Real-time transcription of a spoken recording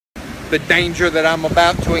the danger that I'm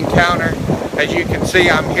about to encounter. As you can see,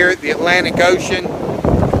 I'm here at the Atlantic Ocean.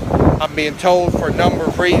 I'm being told for a number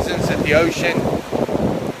of reasons that the ocean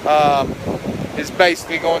is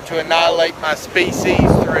basically going to annihilate my species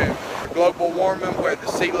through global warming, where the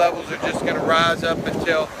sea levels are just going to rise up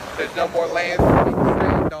until there's no more land for me to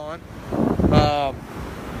stand on.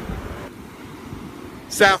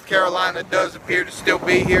 South Carolina does appear to still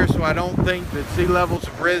be here, so I don't think that sea levels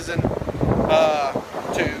have risen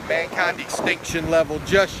to mankind extinction level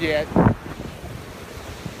just yet.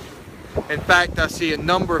 In fact, I see a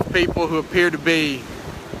number of people who appear to be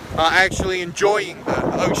actually enjoying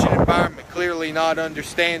the ocean environment, clearly not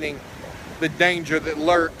understanding the danger that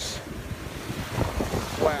lurks.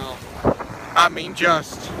 Well, I mean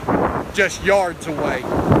just yards away.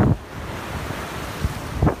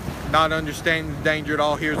 Not understanding the danger at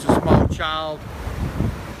all. Here's a small child.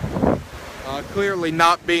 Clearly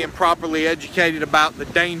not being properly educated about the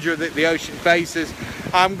danger that the ocean faces.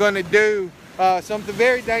 I'm going to do something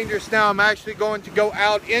very dangerous now. I'm actually going to go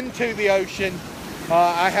out into the ocean.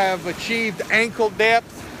 I have achieved ankle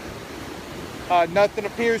depth. Nothing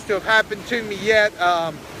appears to have happened to me yet.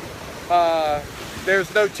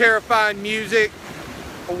 There's no terrifying music,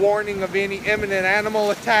 a warning of any imminent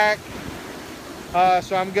animal attack.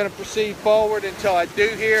 So I'm going to proceed forward until I do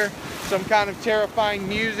hear some kind of terrifying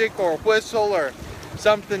music or a whistle or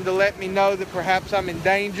something to let me know that perhaps I'm in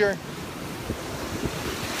danger.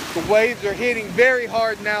 The waves are hitting very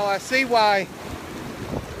hard now. I see why.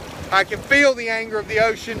 I can feel the anger of the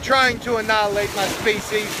ocean trying to annihilate my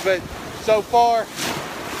species, but so far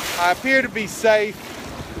I appear to be safe.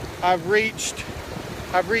 I've reached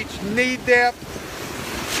knee depth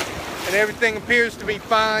and everything appears to be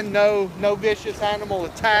fine. No vicious animal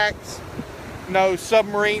attacks. No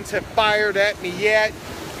submarines have fired at me yet.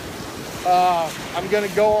 I'm going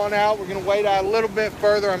to go on out. We're going to wait out a little bit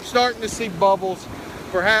further. I'm starting to see bubbles.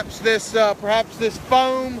 Perhaps this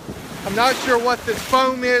foam. I'm not sure what this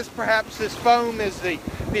foam is. Perhaps this foam is the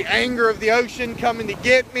anger of the ocean coming to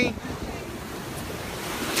get me.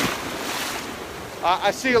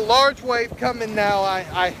 I see a large wave coming now.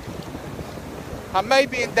 I may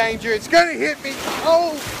be in danger. It's going to hit me.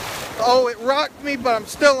 Oh, it rocked me, but I'm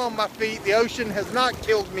still on my feet. The ocean has not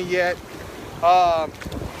killed me yet.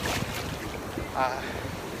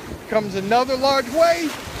 Comes another large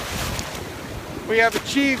wave. We have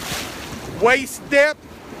achieved waist depth.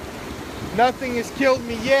 Nothing has killed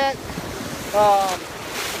me yet.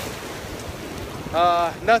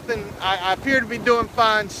 Nothing. I appear to be doing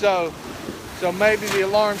fine, so maybe the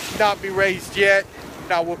alarm should not be raised yet.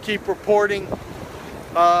 Now we'll keep reporting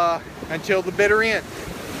until the bitter end.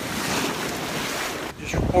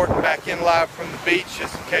 Just reporting back in live from the beach,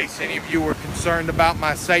 just in case any of you were concerned about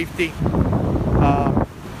my safety.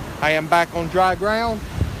 I am back on dry ground.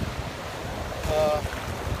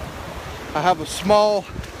 I have a small,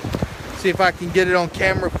 see if I can get it on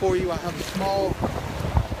camera for you. I have a small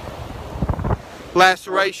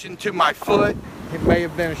laceration to my foot. It may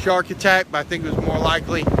have been a shark attack, but I think it was more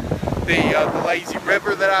likely the lazy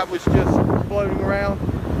river that I was just floating around.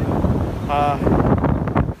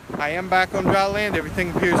 I am back on dry land.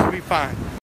 Everything appears to be fine.